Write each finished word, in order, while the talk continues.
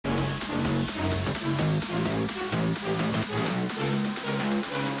Hey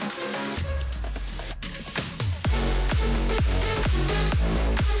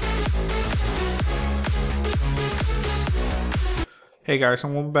guys,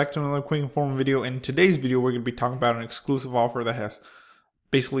 and welcome back to another quick informative video. In today's video, we're going to be talking about an exclusive offer that has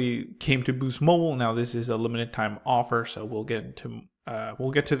basically came to Boost Mobile. Now, this is a limited time offer, so we'll get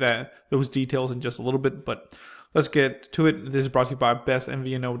to those details in just a little bit. But let's get to it. This is brought to you by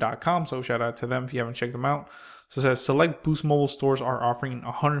bestmvno.com, so shout out to them if you haven't checked them out. So it says select Boost Mobile stores are offering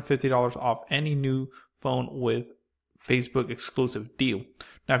 $150 off any new phone with Facebook exclusive deal.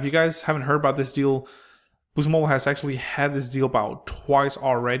 Now, if you guys haven't heard about this deal, Boost Mobile has actually had this deal about twice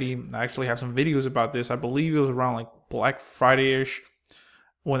already. I actually have some videos about this. I believe it was around like Black Friday-ish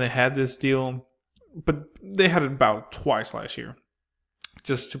when they had this deal, but they had it about twice last year.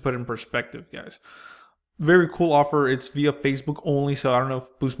 Just to put it in perspective, guys. Very cool offer. It's via Facebook only, so I don't know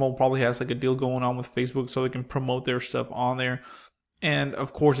if Boost Mobile probably has like a deal going on with Facebook so they can promote their stuff on there. And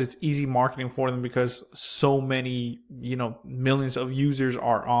of course, it's easy marketing for them because so many, millions of users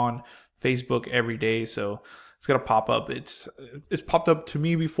are on Facebook every day, so it's gonna pop up. It's popped up to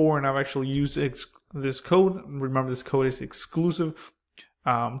me before, and I've actually used this code. Remember, this code is exclusive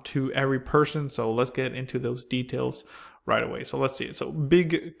to every person. So let's get into those details right away. So let's see it. So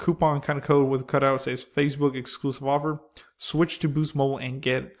big coupon kind of code with a cutout says Facebook exclusive offer. Switch to Boost Mobile and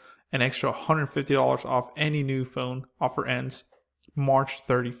get an extra $150 off any new phone. Offer ends March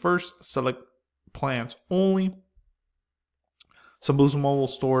 31st. Select plans only. So Boost Mobile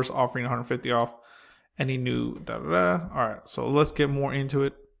stores offering $150 off any new All right, so let's get more into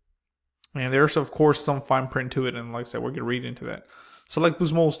it. And there's of course some fine print to it, and like I said, we're gonna read into that. Select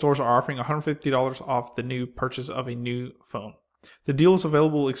Boost Mobile stores are offering $150 off the new purchase of a new phone. The deal is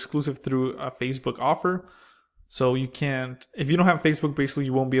available exclusive through a Facebook offer. So you can't, if you don't have Facebook, basically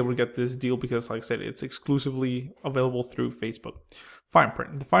you won't be able to get this deal because, like I said, it's exclusively available through Facebook. Fine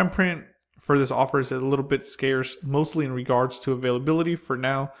print. The fine print for this offer is a little bit scarce, mostly in regards to availability. For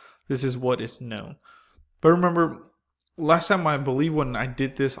now, this is what is known. But remember, last time I believe when I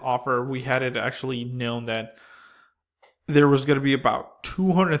did this offer, we had it actually known that there was going to be about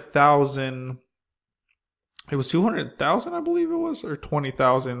 200,000. It was 200,000, I believe it was, or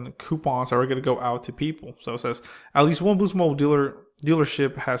 20,000 coupons that were going to go out to people. So it says at least one Boost Mobile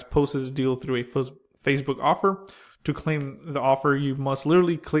dealership has posted a deal through a Facebook offer. To claim the offer, you must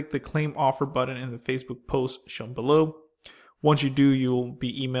literally click the claim offer button in the Facebook post shown below. Once you do, you'll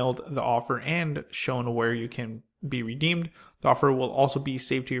be emailed the offer and shown where you can be redeemed. The offer will also be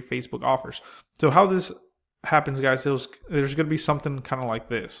saved to your Facebook offers. So how this happens, guys, there's going to be something kind of like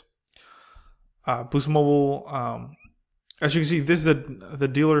this. Boost Mobile, as you can see, this is the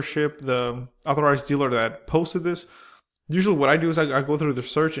dealership, the authorized dealer that posted this. Usually what I do is I go through the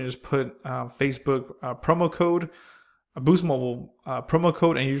search and just put Facebook promo code, a Boost Mobile promo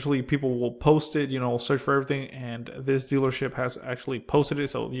code, and usually people will post it, search for everything, and this dealership has actually posted it,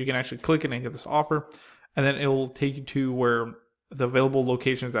 so you can actually click it and get this offer, and then it will take you to where the available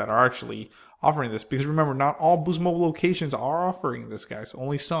locations that are actually offering this. Because remember, not all Boost Mobile locations are offering this, guys,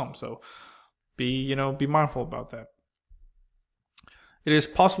 only some, so be mindful about that. It is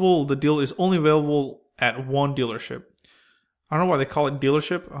possible the deal is only available at one dealership. I don't know why they call it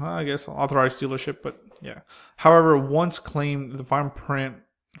dealership. I guess authorized dealership, but yeah. However, once claimed, the fine print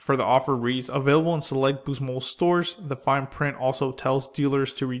for the offer reads available in select Boost Mobile stores. The fine print also tells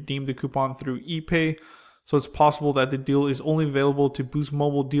dealers to redeem the coupon through ePay. So it's possible that the deal is only available to Boost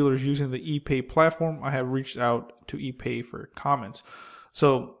Mobile dealers using the ePay platform. I have reached out to ePay for comments.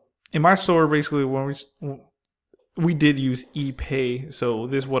 So in my store, basically, when we did use ePay, so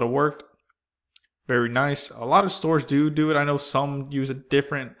this would have worked. Very nice. A lot of stores do it. I know some use a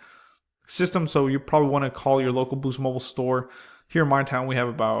different system, so you probably want to call your local Boost Mobile store. Here in my town, we have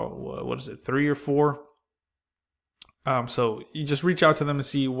about, what is it, 3 or 4. So you just reach out to them and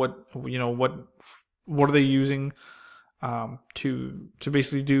see what are they using to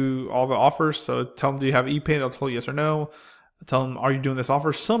basically do all the offers. So tell them, do you have ePay? They'll tell you yes or no. Tell them, are you doing this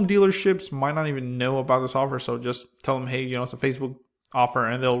offer? Some dealerships might not even know about this offer, so just tell them, hey, it's a Facebook offer,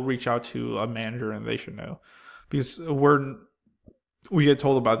 and they'll reach out to a manager and they should know, because we get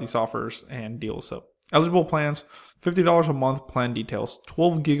told about these offers and deals. So eligible plans, $50 a month. Plan details: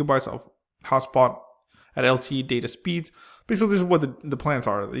 12 gigabytes of hotspot at LTE data speeds. Basically, this is what the plans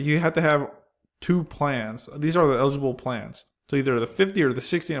are. You have to have 2 plans. These are the eligible plans. So either the 50 or the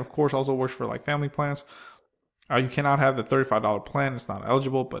 60, and of course also works for like family plans. You cannot have the $35 plan. It's not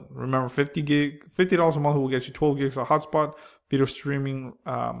eligible. But remember, $50 a month will get you 12 gigs of hotspot. Video streaming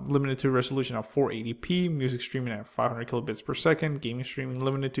limited to resolution of 480p. Music streaming at 500 kilobits per second. Gaming streaming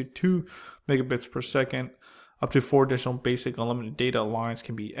limited to 2 megabits per second. Up to 4 additional basic unlimited data lines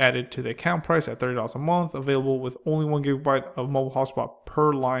can be added to the account price at $30 a month, available with only 1 gigabyte of mobile hotspot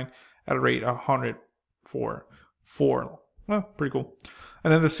per line at a rate of 100 for 4. Well, pretty cool.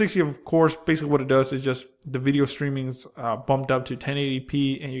 And then the 60, of course, basically what it does is just the video streaming's bumped up to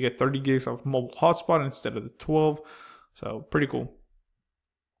 1080p, and you get 30 gigs of mobile hotspot instead of the 12. So pretty cool.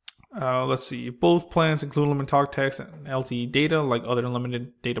 Let's see. Both plans include limited talk, text, and LTE data. Like other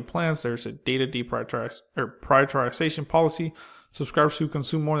unlimited data plans, there's a data prioritization policy. Subscribers who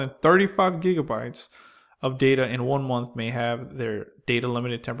consume more than 35 gigabytes of data in 1 month may have their data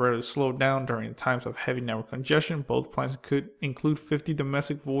limited temporarily slowed down during times of heavy network congestion. Both plans could include 50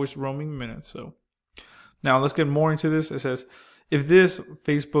 domestic voice roaming minutes. So now let's get more into this. It says, if this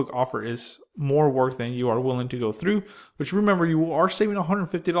Facebook offer is more work than you are willing to go through, which remember, you are saving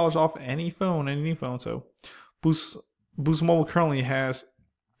 $150 off any phone. So Boost Mobile currently has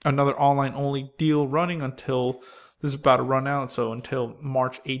another online only deal running until this is about to run out. So until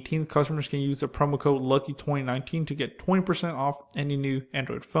March 18th, customers can use the promo code LUCKY2019 to get 20% off any new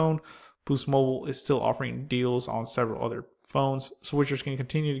Android phone. Boost Mobile is still offering deals on several other phones. Switchers can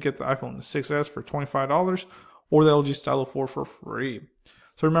continue to get the iPhone 6s for $25 or the LG Stylo 4 for free.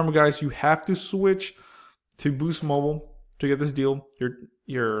 So remember, guys, you have to switch to Boost Mobile to get this deal.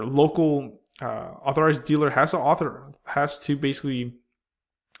 Your local authorized dealer has to basically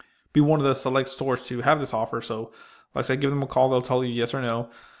be one of the select stores to have this offer. So like I said, give them a call. They'll tell you yes or no.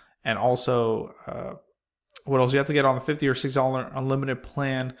 And also, what else? You have to get on the $50 or $60 unlimited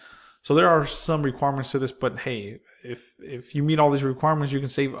plan. So there are some requirements to this, but hey, if you meet all these requirements, you can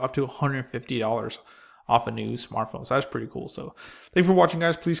save up to $150 off a new smartphone. So that's pretty cool. So thanks for watching,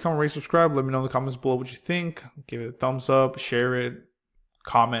 guys. Please comment, rate, subscribe. Let me know in the comments below what you think. Give it a thumbs up, share it,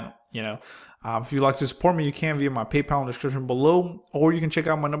 comment, if you'd like to support me, you can via my PayPal in the description below, or you can check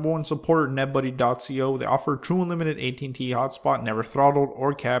out my #1 supporter, netbuddy.co. They offer true unlimited AT&T Hotspot, never throttled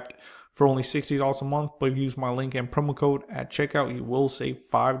or capped, for only $60 a month. But if you use my link and promo code at checkout, you will save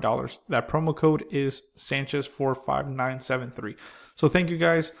 $5. That promo code is Sanchez45973. So thank you,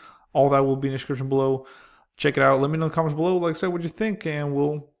 guys. All that will be in the description below. Check it out. Let me know in the comments below, like I said, what you think, and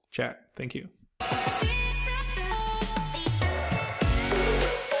we'll chat. Thank you.